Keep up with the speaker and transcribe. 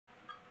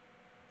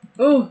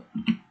Oh.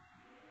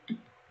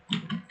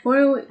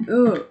 Finally,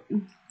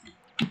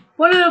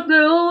 want up the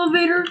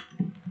elevator?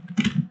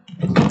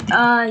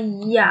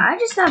 Yeah, I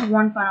just have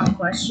one final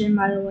question,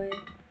 by the way.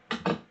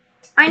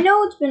 I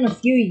know it's been a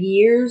few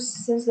years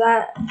since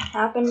that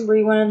happened, where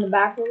you went in the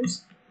back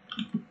rooms.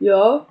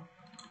 Yeah?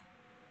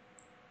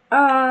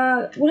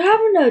 What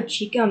happened to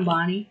Chica and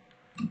Bonnie?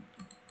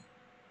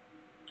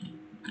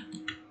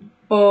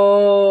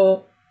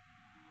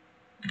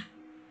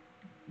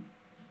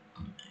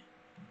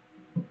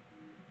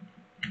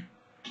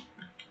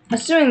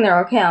 Assuming they're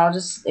okay, I'll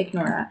just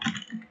ignore that.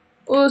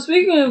 Well,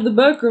 speaking of the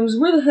backrooms,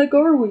 where the heck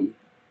are we?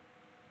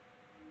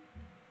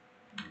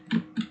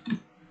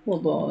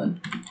 Hold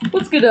on.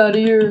 Let's get out of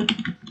here.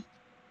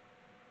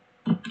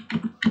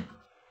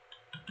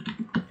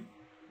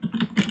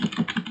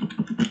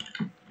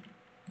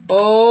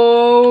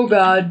 Oh,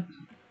 God.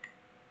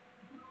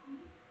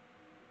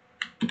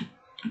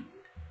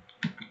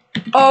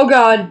 Oh,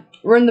 God.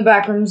 We're in the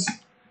backrooms.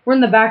 We're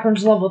in the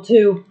backrooms level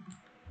 2.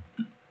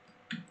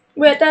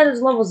 Wait, I thought it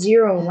was level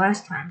 0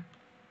 last time.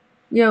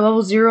 Yeah,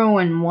 level 0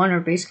 and 1 are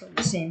basically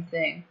the same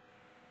thing.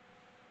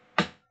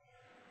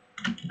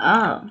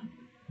 Oh.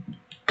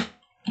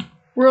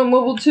 We're on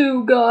level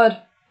 2,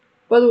 God.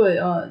 By the way,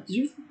 what do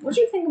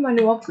you think of my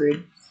new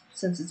upgrade?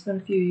 Since it's been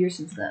a few years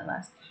since that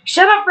last.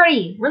 Shut up,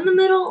 Freddy! We're in the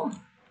middle!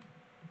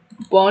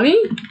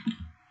 Bonnie?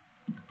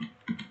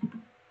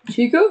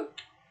 Chica?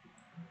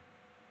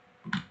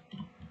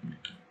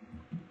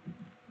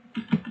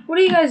 What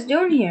are you guys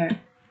doing here?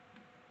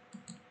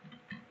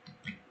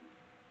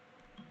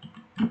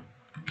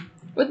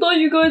 I thought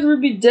you guys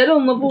would be dead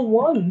on level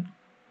 1.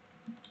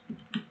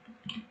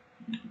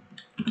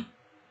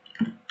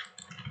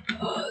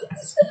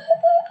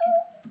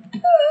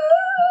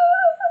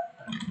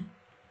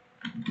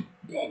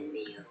 Bend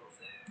me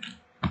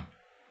over.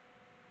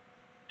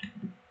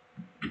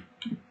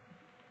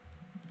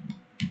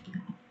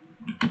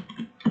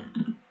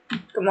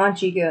 Come on,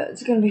 Chica.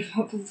 It's gonna be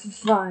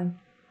fine.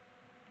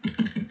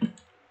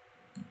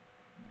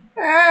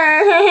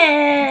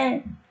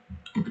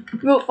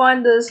 We'll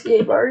find the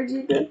escape, alright,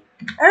 Chica?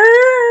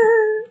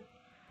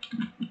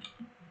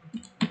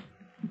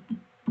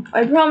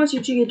 I promise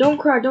you, Chica. Don't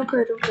cry, don't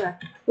cry, don't cry.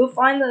 We'll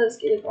find the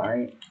escape,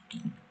 alright?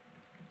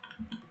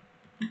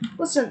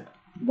 Listen,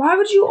 why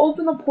would you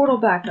open the portal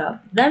back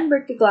up, then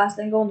break the glass,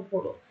 then go in the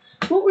portal?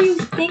 What were you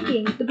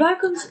thinking? The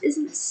backrooms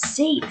isn't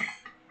safe.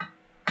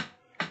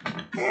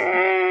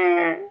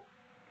 And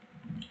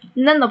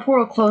then the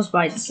portal closed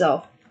by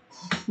itself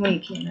when you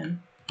came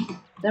in.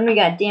 Then we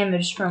got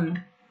damaged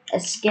from a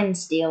skin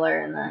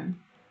stealer, and then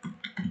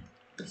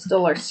they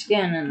stole our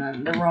skin, and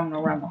then they're roaming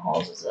around the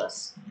halls as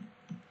us.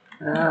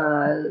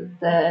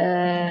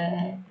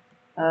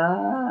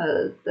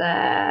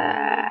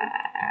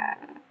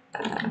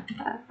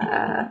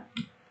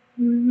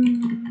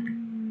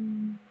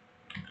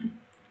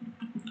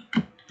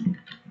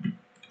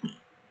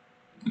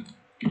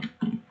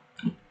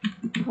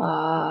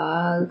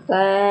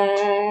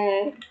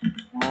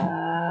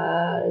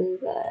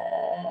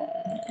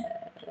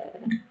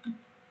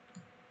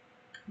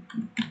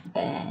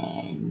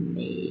 Bend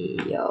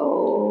me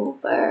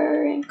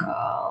over and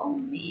call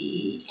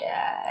me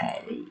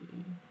daddy.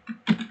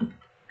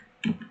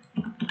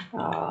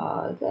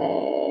 Oh,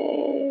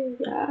 there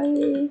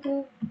I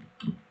go.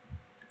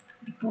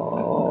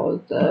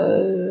 Oh,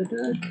 there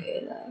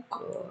I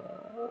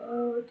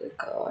go. The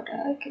God I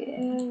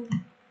kill.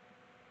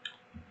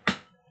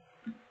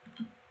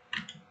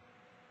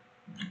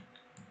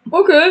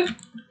 Okay.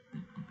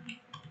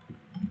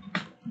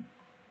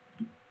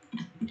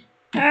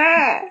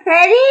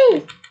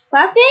 Freddy?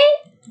 Puppy?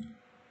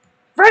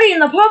 Freddy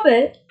and the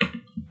puppet?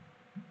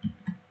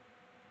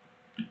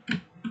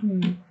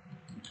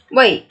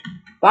 Wait,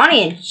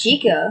 Bonnie and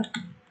Chica?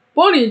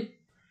 Bonnie,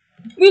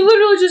 we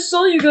literally just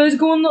saw you guys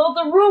go in the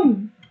other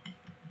room.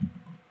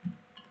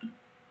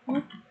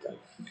 What the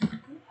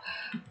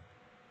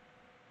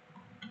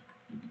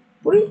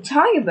What are you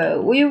talking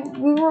about? We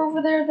were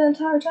over there the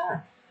entire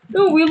time.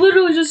 No, we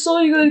literally just saw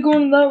you guys go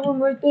in that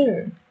room right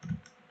there.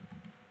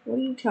 What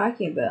are you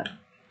talking about?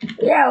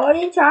 Yeah, what are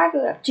you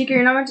talking about? Chica,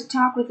 you're not meant to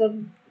talk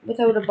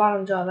without a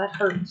bottom jaw. That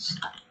hurts.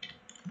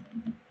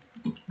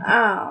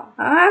 Oh,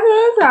 how do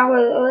you talk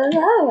with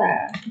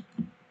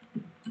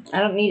I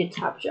don't need a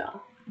top jaw.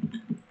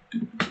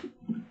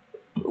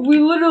 We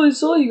literally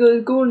saw you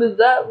guys go into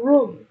that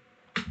room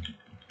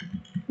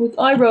with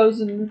eyebrows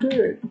and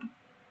repaired.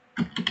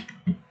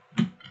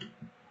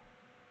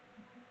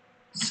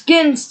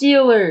 Skin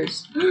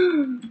stealers.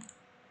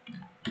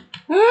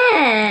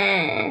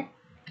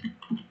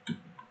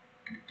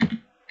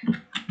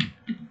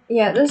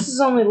 Yeah, this is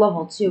only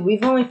level 2.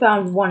 We've only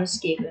found one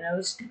escape, and it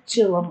was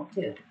to level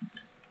 2.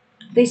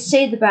 They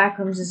say the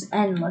backrooms is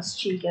endless,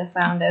 Chica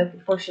found out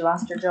before she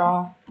lost her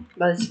jaw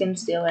by the skin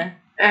stealer.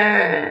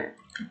 And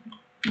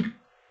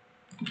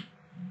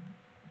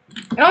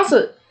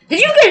also, did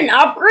you get an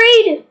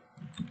upgrade?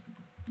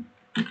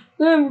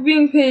 Yeah, we're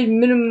being paid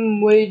minimum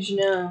wage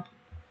now.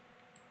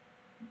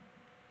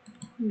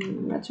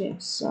 That's me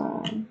a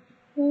song.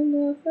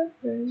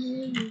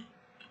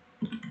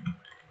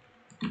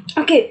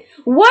 Okay,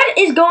 what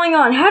is going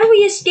on? How do we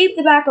escape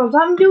the backrooms?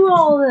 I'm doing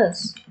all of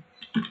this.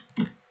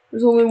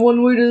 There's only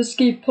one way to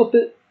escape,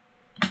 puppet.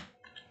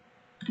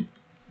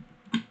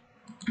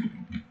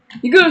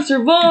 You gotta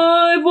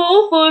survive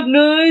all 5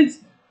 nights.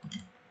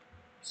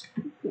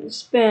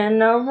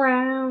 Spin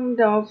around,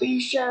 don't be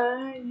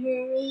shy.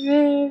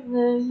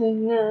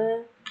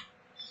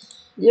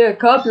 Yeah,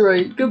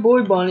 copyright. Good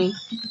boy, Bonnie.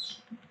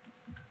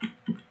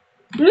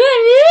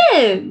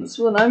 That's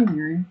what I'm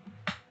hearing.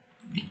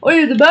 Oh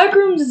yeah, the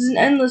backrooms is an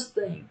endless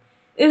thing.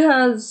 It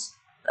has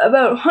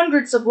about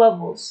hundreds of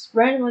levels,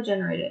 randomly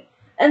generated.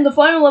 And the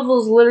final level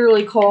is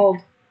literally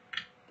called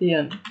the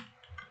end.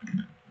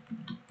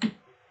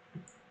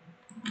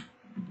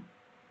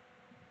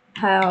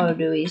 How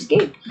do we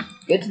escape?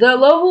 Get to that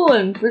level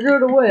and figure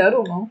out a way, I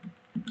don't know.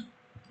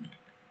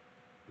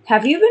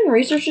 Have you been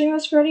researching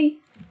this, Freddy?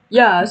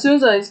 Yeah, as soon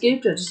as I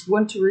escaped, I just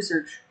went to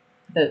research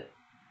it.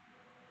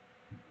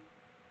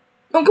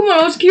 Oh, come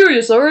on, I was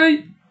curious,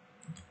 alright?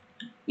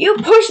 You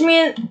pushed me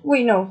in.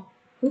 Wait, no.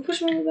 Who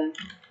pushed me in the back?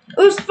 It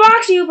was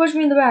Foxy who pushed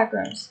me in the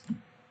backrooms.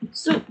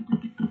 So,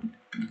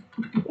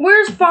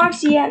 where's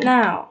Foxy at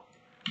now?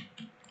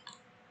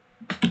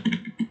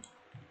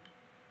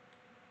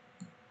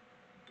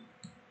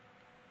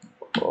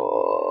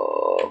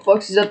 Oh,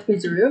 Foxy's at the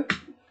pizzeria.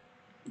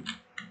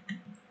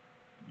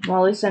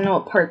 Well, at least I know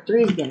what part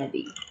 3 is gonna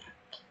be.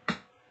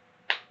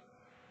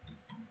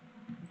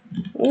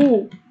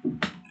 Ooh.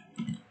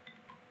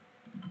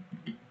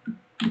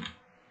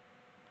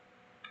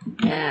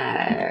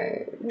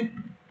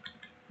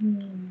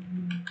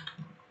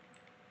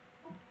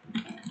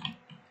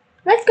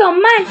 Let's go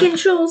mind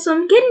control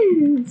some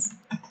kittens.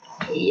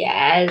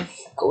 Yes,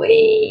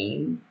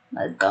 queen.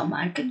 Let's go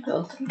mind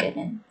control some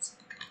kittens.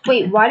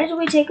 Wait, why did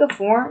we take a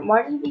form?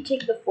 Why did we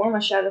take the form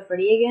of Shadow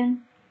Freddy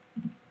again?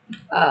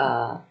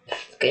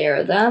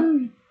 Scare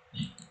them.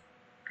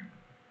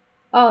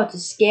 Oh, to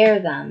scare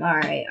them.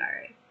 Alright.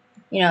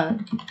 You know,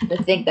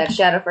 to think that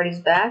Shadow Freddy's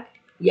back?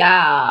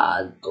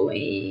 Yeah,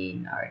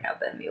 queen. Alright, now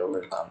bend me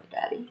over, call me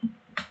daddy.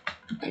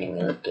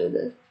 Anyway, let's do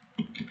this.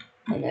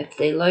 And if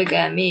they look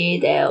at me,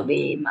 they'll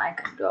be my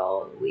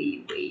control.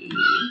 Wee.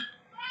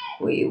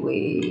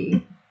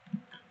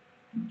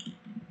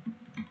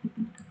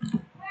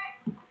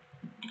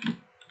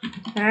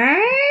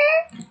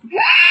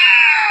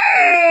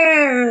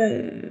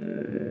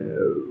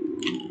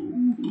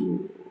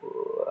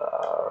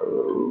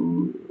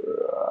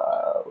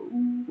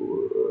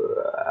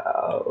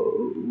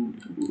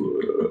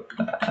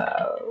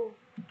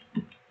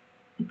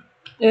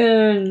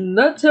 And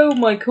that's how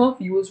my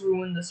coffee was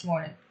ruined this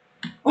morning.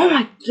 Oh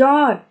my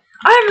god!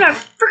 I haven't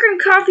had freaking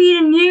coffee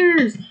in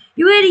years!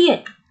 You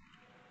idiot!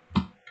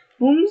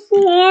 I'm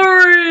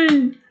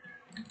sorry!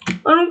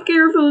 I don't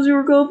care if it was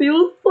your coffee, I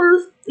was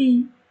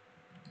thirsty.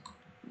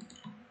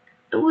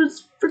 I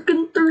was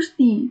freaking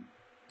thirsty.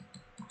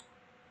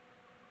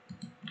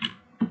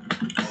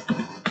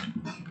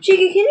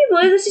 Chica, can you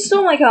believe this? He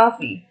stole my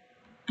coffee.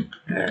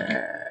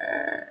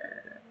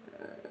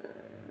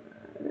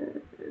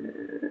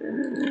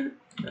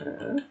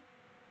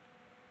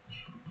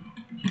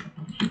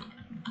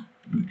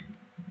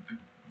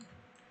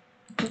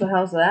 What the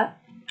hell's that?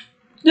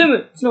 Damn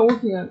it, it's not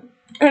working out.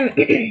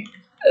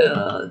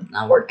 It's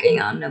not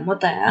working on him. What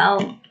the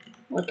hell?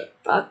 What the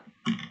fuck?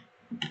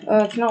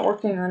 It's not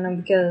working on him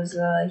because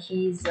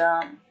he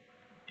doesn't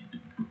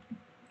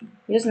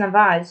have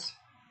eyes.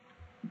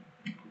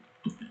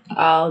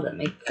 Oh, that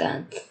makes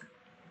sense.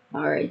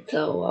 Alright,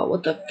 so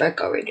what the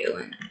frick are we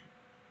doing?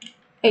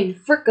 Hey,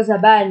 frick is a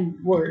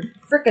bad word.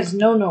 Frick is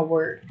no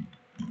word.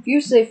 If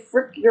you say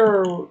frick,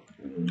 you're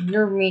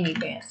meanie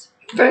pants.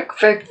 Frick.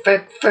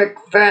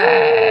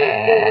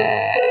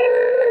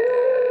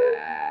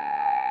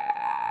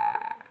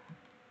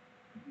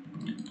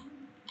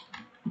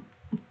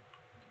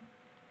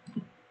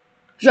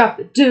 Drop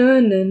it.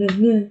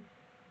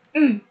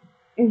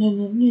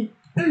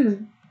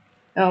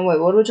 Oh wait,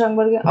 what are we talking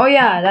about again? Oh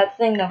yeah, that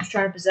thing that was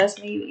trying to possess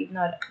me, even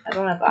though I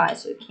don't have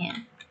eyes, so it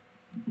can't.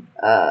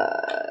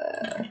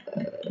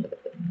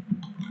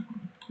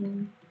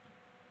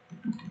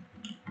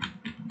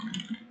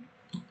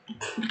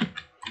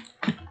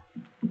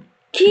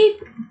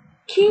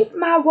 Keep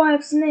my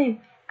wife's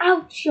name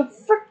out your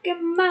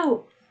freaking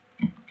mouth.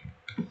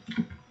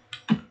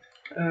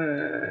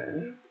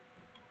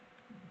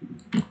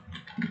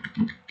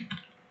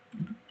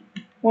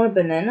 Want a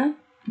banana?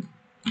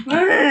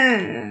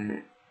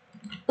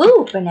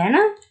 Ooh,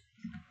 banana?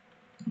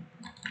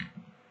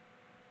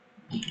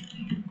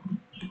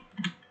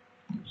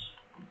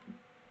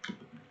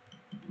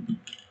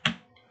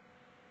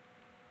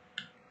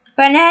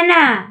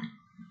 Banana!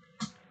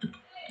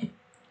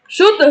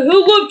 Shut the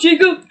hell up,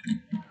 Chica!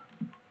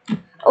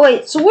 Oh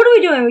wait, so what are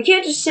we doing? We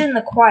can't just sit in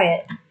the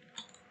quiet.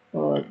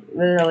 Well, it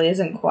literally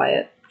isn't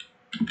quiet.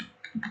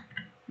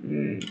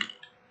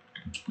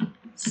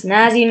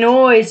 Snazzy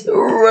noise.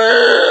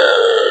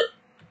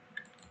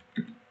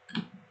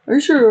 Are you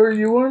sure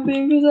you weren't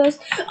being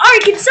possessed?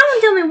 Alright, can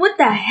someone tell me what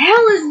the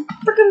hell is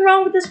freaking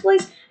wrong with this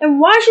place? And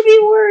why should we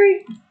be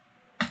worried?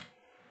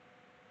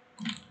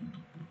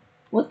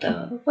 What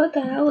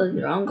the hell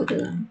is wrong with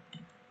them?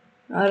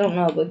 I don't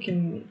know, but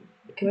can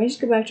we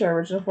just go back to our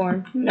original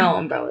form? No,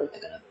 I'm probably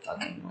gonna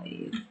fucking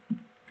leave.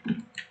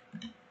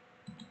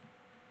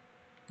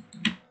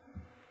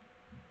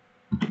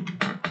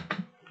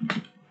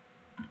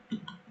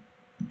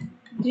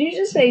 Did you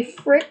just say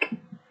frick?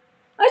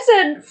 I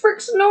said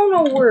frick's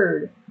no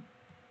word.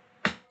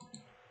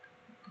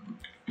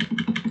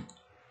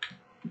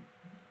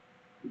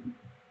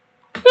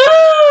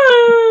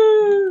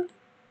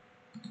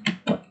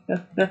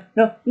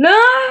 No!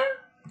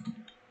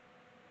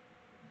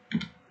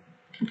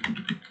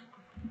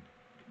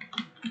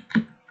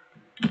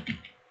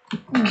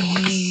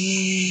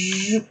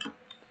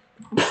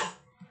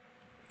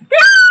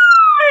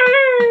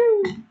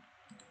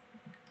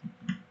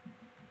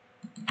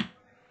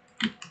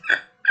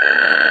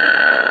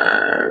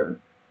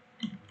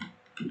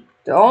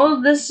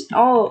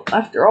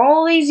 After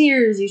all these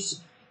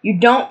years, you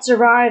don't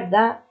survive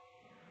that.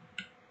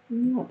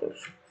 Mother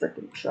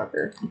frickin'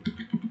 trucker.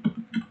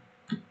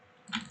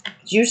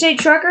 Did you say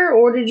trucker,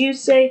 or did you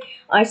say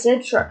I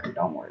said trucker?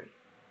 Don't worry.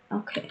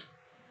 Okay.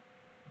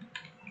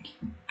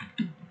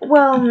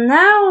 Well,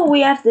 now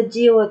we have to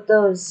deal with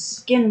those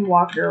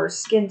skinwalker or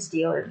skin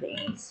stealer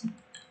things.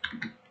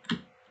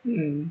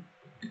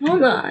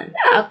 Hold on.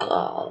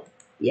 Alcohol.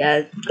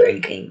 Yes,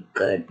 drinking.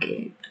 Good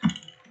kid.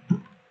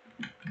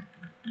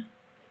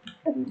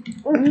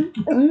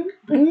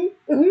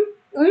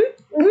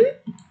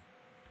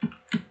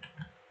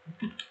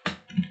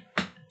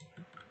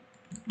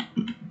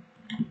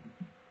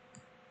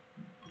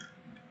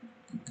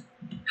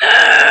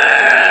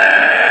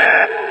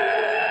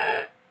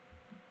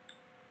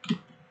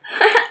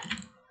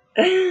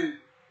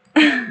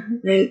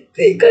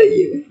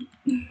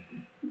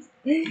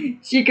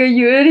 Chica,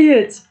 you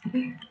idiot.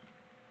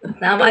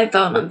 It's not my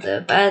fault I'm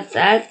the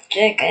possessed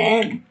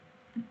chicken.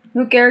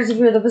 Who cares if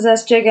you're the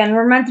possessed chicken?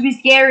 We're meant to be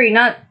scary,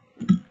 not...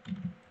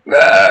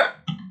 We're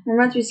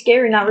meant to be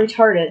scary, not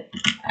retarded.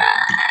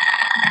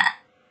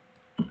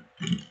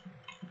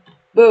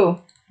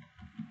 Boo.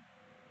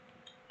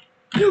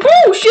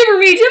 Oh, shiver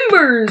me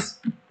timbers!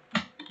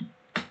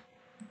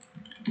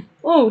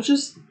 Oh, it's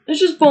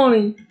just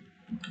Bonnie.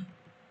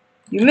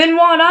 You mean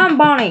what? I'm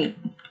Bonnie.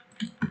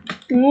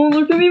 Well,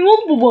 there can be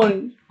multiple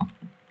Bonnies.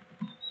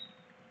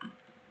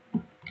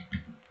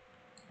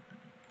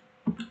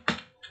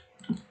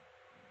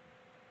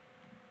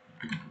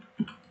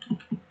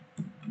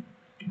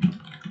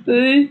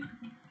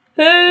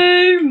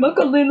 Hey,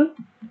 Macarena.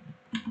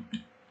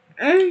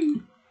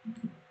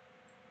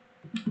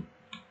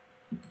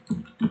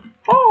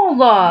 Hold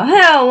the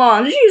hell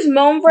on. Did you just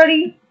moan,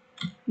 Freddy?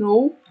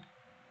 No.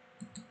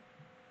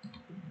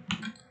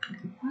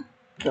 What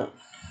the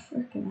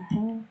freaking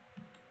hell?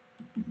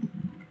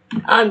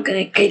 I'm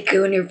gonna kick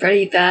you in your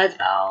Freddy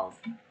Fazballs.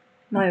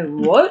 My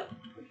what?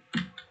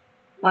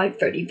 My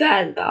Freddy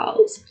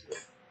Fazballs.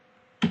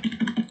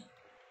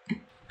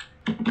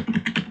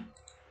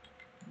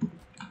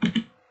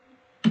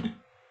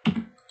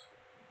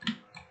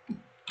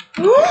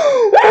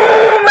 Oh,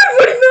 my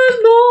Freddy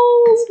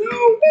Fazballs!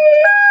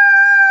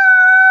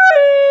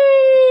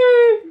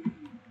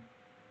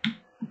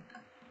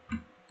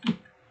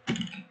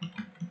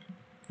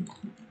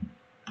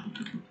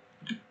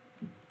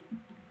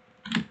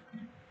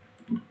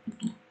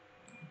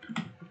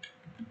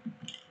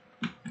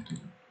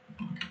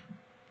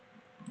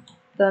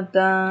 Dun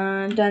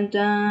dun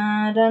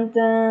dun dun dun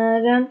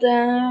dun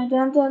dun dun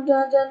dun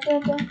dun dun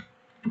dun dun.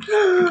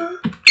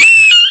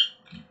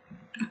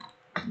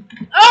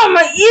 Oh,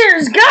 my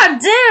ears! God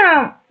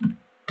damn!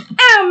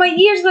 Ow, my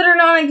ears that are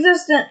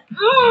non-existent.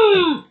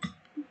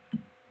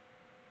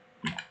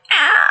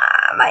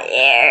 Ah, my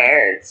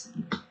ears.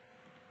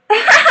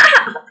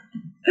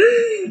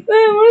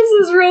 Man, what is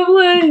this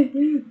roleplay?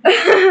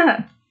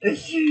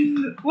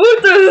 What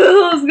the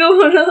hell is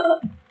going on?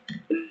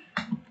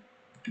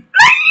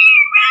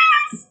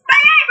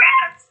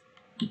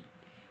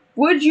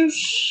 Would you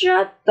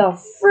shut the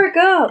frick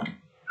up?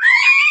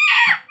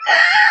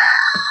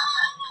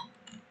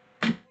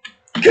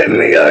 Give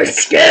me your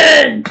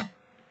skin!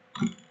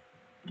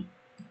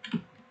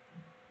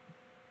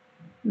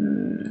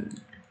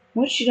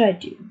 What should I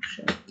do?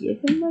 Should I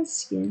give him my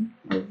skin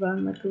or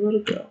run like a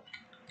little girl?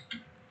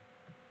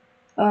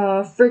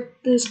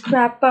 Frick this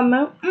crap, I'm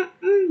out.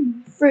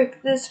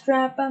 Frick this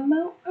crap, I'm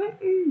out.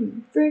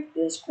 Frick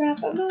this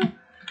crap, I'm out.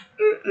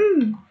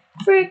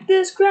 Frick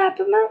this crap,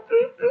 I'm out.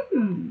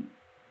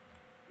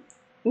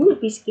 Ooh,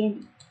 piece of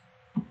candy.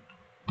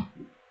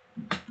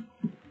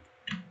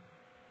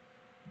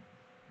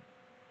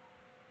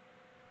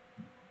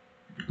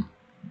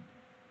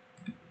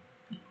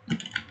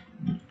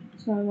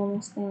 So I'm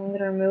almost done. I'm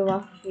gonna remove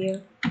off of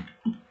you.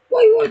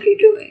 What are you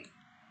doing?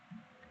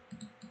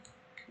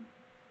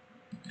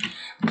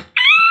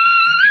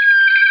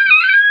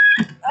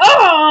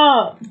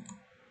 Oh!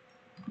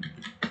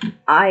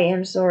 I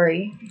am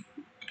sorry.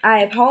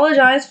 I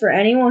apologize for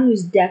anyone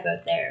who's deaf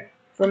out there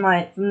from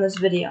this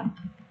video.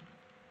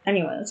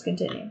 Anyway, let's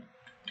continue.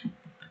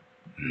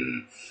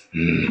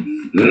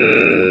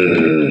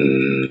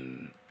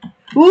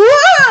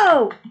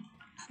 Whoa!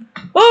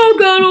 Oh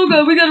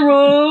god, we gotta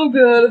run. Oh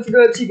god, I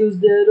forgot Chico's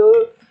dead.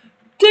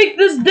 Take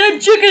this dead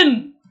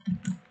chicken!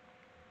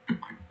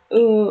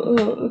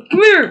 Come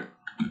here!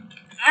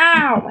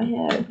 Ow, my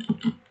head.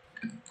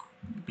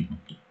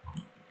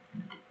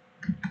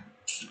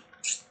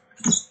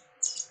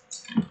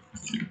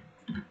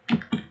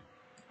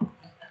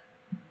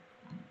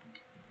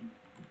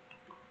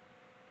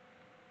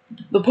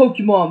 The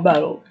Pokemon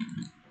battle.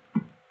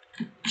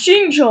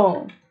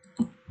 Ching-chong!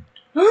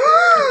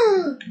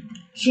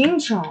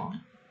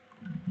 Ching-chong.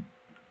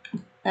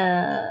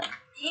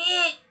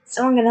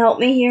 Someone gonna help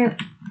me here?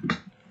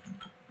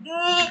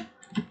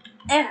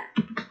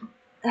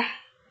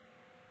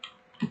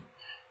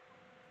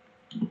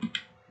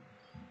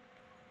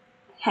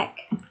 Heck.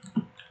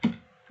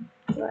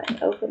 Do I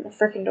open the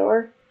frickin'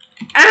 door?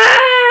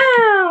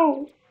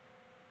 Ow!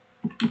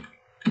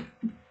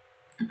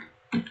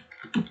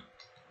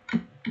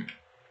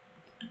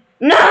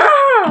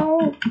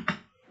 No!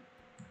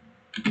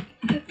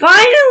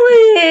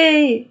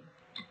 Finally!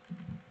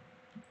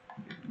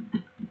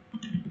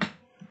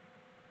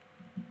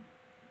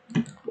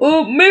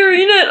 Oh,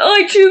 Marionette,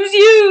 I choose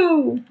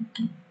you!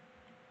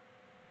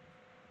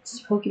 Is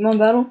this a Pokemon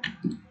battle?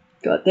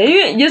 God dang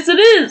it, yes it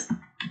is!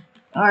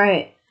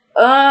 Alright.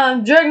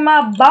 Drag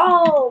my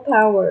ball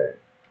power.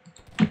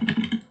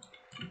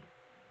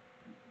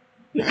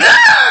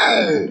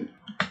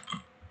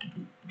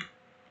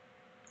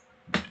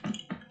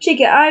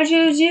 Chica, I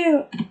choose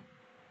you.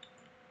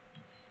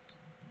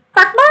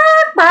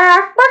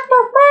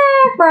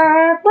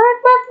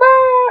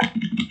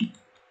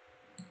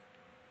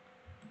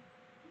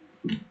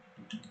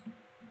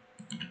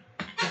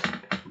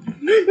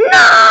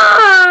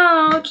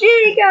 No,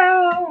 Chico.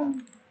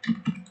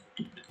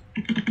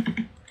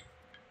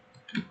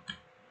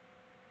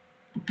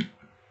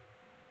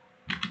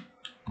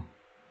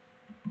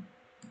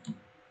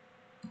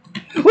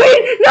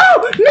 Wait, no,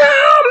 I'm in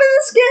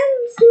the skin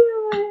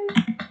stealer.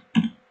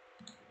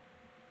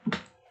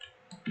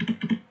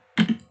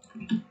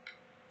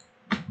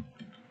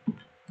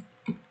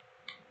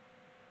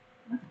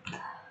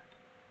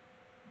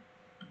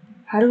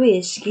 How do we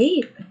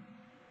escape?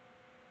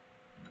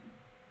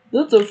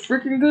 That's a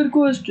freaking good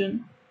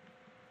question.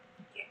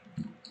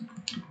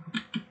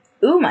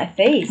 Ooh, my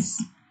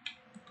face.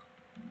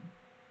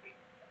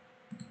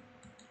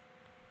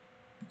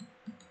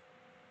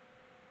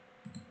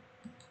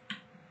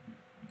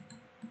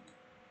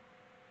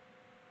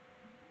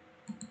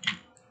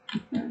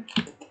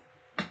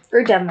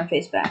 Great to have my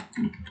face back.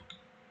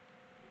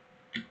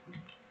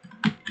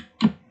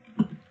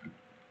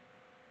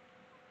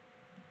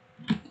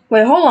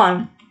 Wait, hold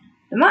on.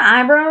 Did my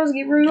eyebrows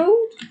get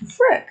removed?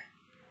 Frick.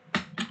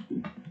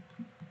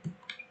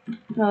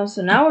 Oh,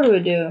 so now what do we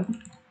do?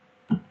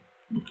 I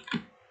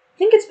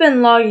think it's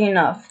been long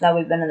enough that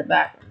we've been in the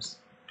backrooms.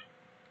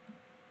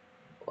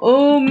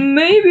 Oh,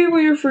 maybe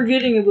we are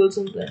forgetting about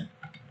something.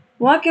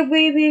 What could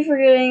we be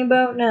forgetting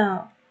about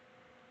now?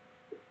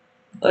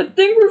 I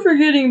think we're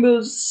forgetting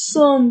about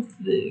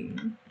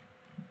something.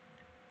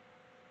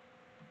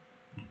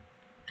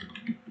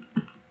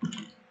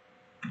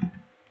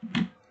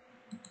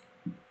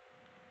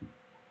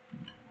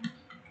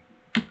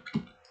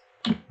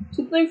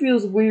 Something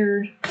feels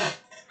weird.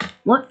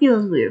 What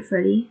feels weird,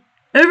 Freddy?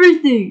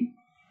 Everything!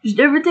 Just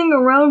everything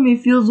around me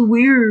feels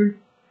weird.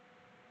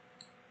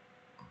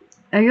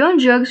 Are you on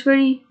drugs,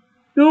 Freddy?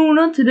 No,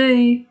 not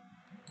today.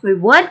 Wait,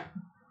 what?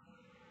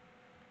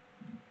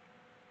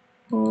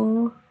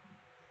 Oh.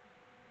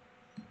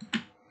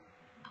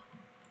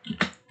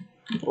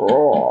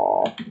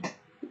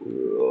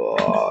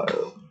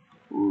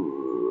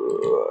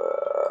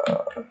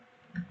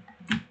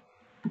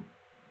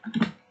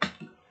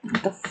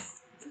 What the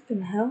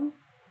freaking hell?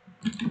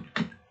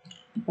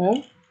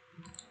 Oh?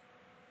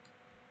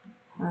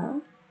 Huh?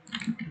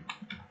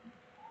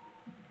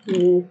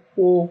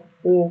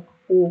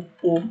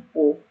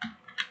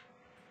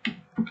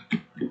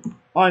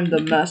 I'm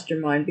the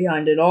mastermind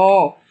behind it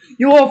all.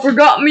 You all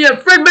forgot me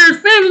at Fredbear's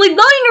Family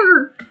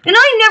Diner! And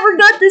I never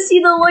got to see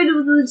the light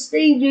of the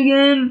stage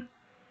again.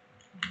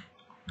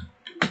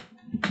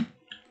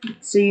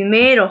 So you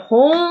made a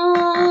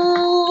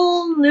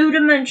whole new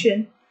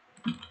dimension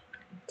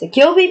to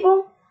kill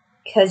people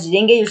because you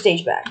didn't get your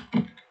stage back.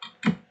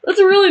 That's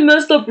a really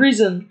messed up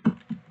reason.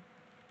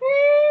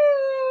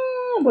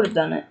 I would have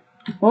done it.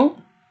 Huh?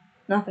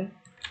 Nothing.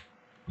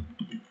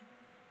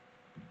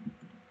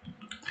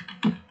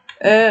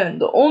 And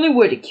the only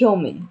way to kill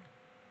me,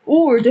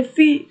 or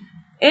defeat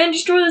and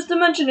destroy this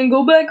dimension and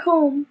go back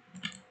home,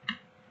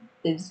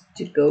 is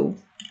to go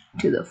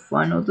to the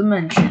final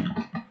dimension.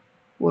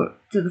 Or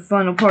to the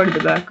final part of the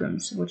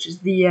backrooms, which is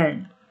the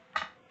end.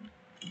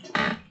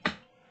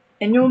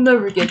 And you'll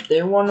never get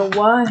there. Wanna know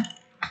why?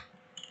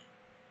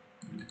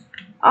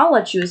 I'll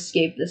let you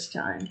escape this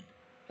time.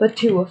 But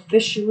to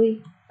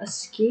officially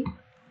escape,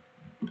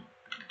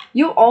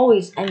 You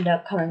always end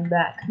up coming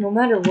back, no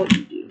matter what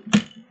you do.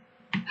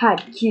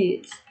 Hide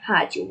kids,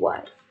 hide your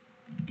wife.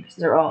 Because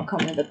they're all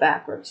coming to the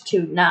backrooms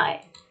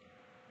tonight.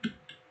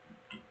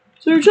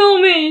 So you're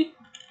telling me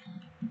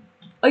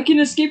I can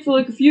escape for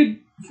like a few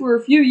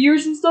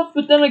years and stuff,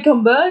 but then I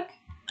come back?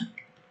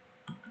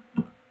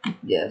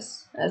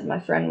 Yes, as my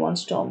friend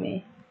once told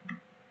me,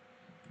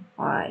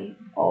 I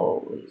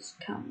always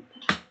come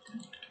back.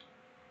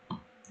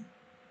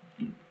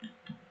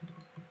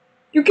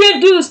 You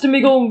can't do this to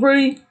me, Golden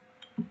Freddy.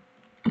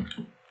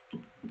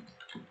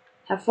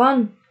 Have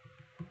fun.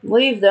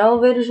 Leave, the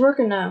elevator's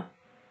working now.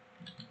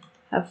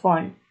 Have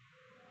fun.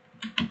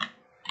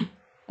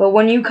 But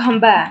when you come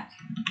back,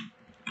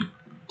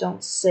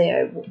 don't say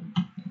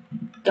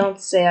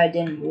I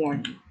didn't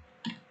warn you.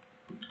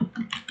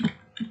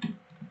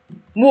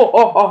 Whoa,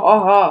 ha ha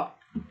ha ha.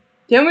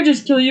 Can't we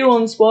just kill you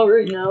on the spot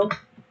right now?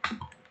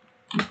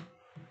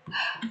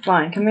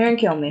 Fine, come here and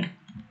kill me.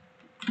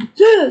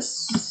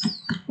 Yes!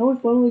 Now we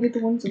finally get to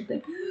win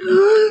something.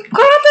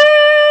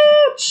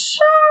 Credit!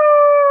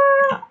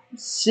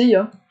 See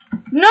ya.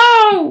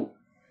 No!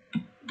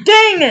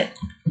 Dang it!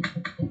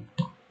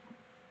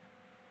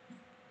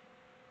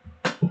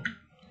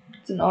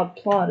 It's an odd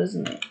plot,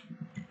 isn't it?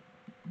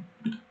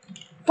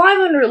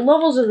 500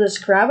 levels of this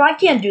crap. I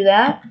can't do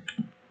that.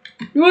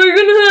 Well, you're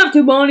gonna have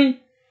to,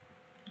 Bonnie.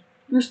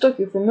 You're stuck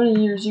here for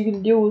many years. You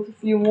can deal with a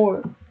few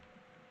more.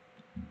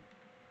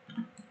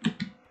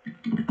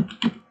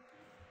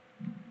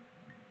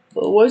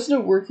 But why isn't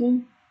it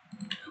working?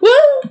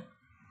 Well,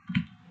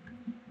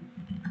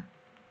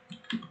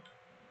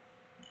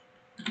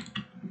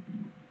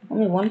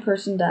 only one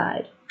person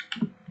died.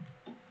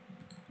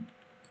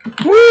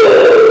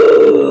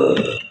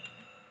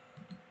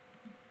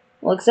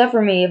 Well, except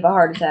for me, of a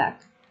heart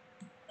attack.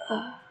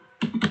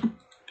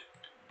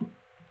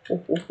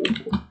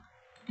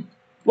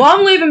 Well,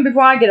 I'm leaving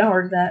before I get a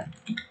heart attack.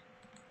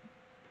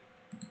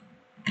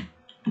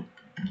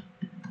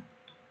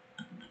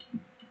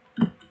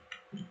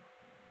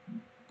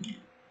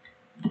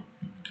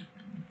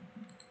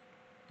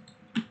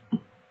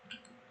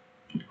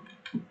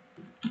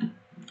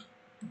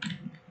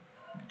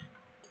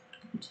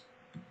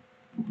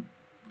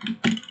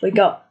 Wake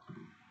up.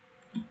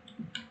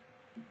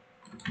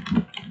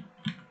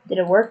 Did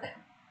it work?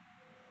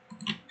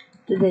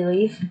 Did they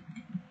leave?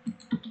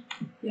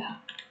 Yeah.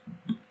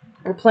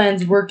 Our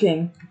plan's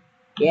working.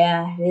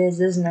 Yeah, it is,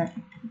 isn't it?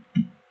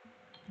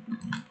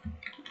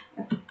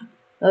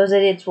 Those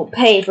idiots will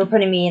pay for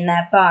putting me in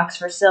that box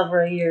for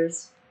several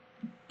years.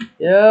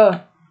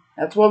 Yeah.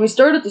 That's why we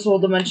started this whole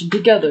dimension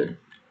together.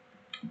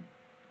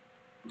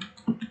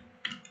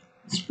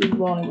 Spring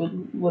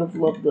Bonnie would have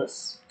loved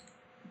this.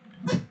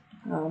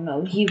 Oh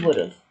no, he would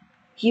have.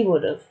 He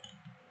would have.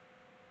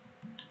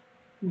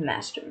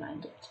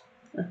 Masterminded.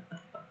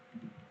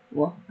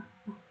 What?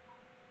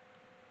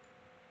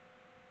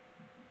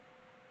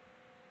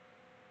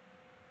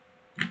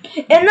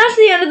 And that's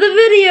the end of the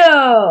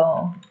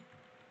video!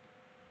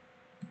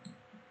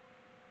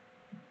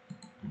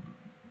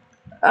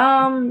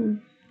 I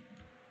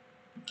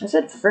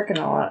said frickin'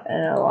 a lot in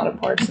a lot of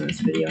parts in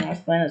this video, and I was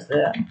playing as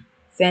the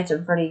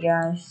Phantom Freddy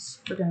guy's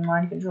frickin'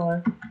 mind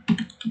controller.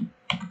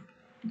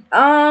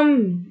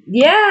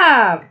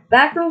 Yeah!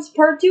 Backrooms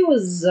Part 2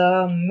 was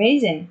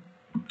amazing.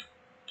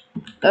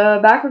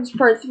 Backrooms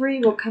Part 3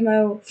 will come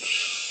out.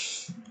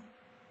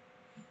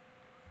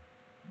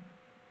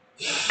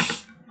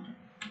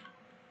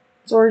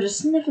 So we're just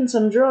sniffing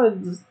some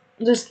drugs.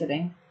 Just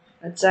kidding.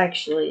 It's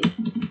actually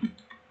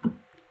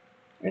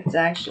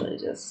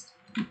just.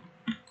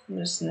 I'm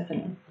just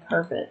sniffing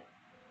carpet.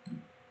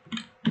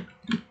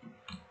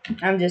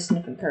 I'm just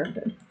sniffing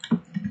carpet.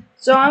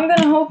 So I'm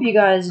gonna hope you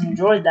guys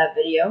enjoyed that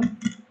video,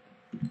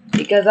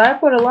 because I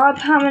put a lot of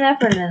time and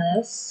effort into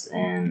this,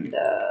 and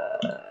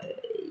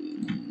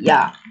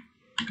yeah.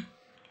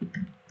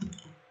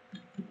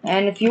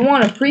 And if you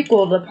want a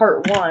prequel to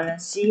Part 1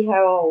 and see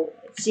how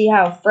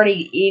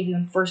Freddy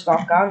even first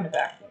off got in the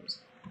backrooms,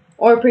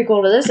 or a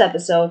prequel to this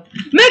episode,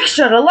 make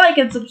sure to like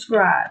and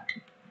subscribe,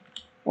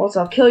 or else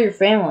I'll kill your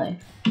family.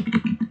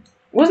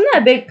 Wasn't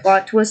that a big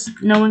plot twist,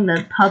 knowing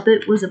the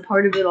puppet was a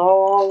part of it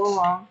all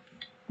along?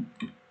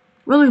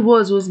 Really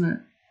was,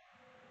 wasn't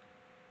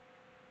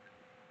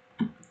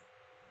it?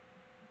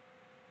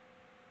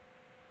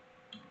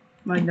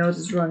 My nose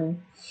is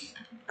running.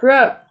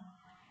 Crap.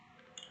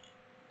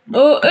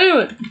 Oh,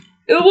 anyway,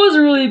 it was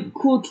a really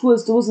cool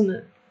twist, wasn't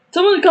it?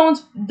 Tell me in the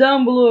comments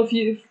down below if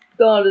you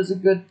thought it was a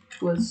good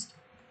twist.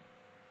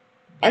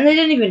 And they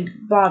didn't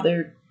even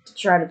bother to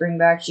try to bring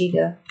back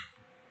Chica.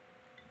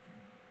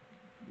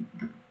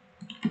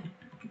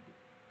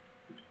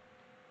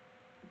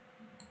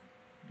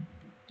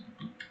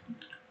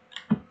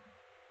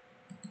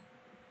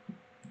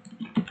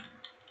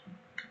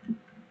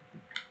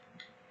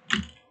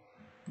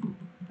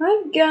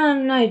 I've got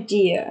an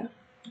idea.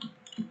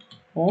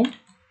 Huh?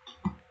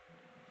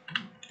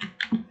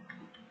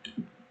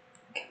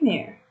 Come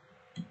here.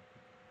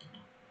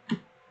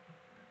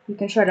 You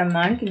can try to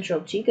mind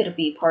control Chica to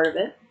be part of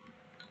it.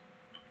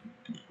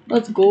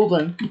 That's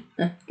golden.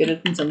 Get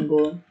it since I'm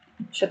golden.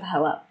 Shut the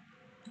hell up.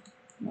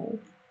 No.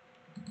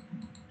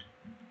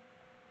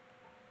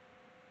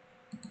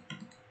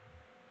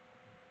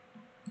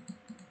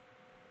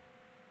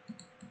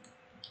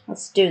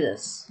 Let's do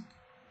this.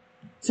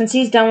 Since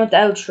he's done with the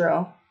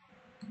outro,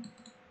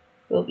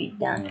 we'll be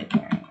done with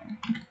it.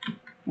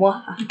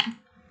 Waha.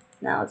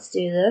 Now let's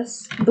do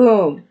this.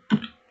 Boom.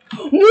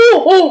 Whoa!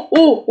 Oh!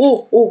 Oh!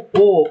 Oh! Oh!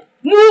 Oh!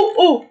 Whoa!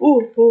 Oh!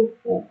 Oh! Oh!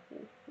 Oh!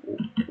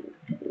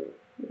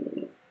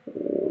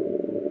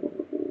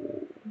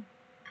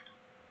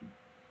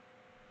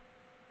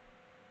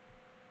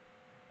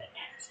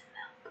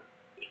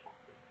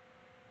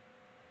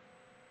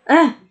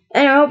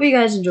 Anyway, I hope you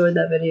guys enjoyed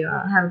that video.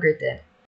 Have a great day.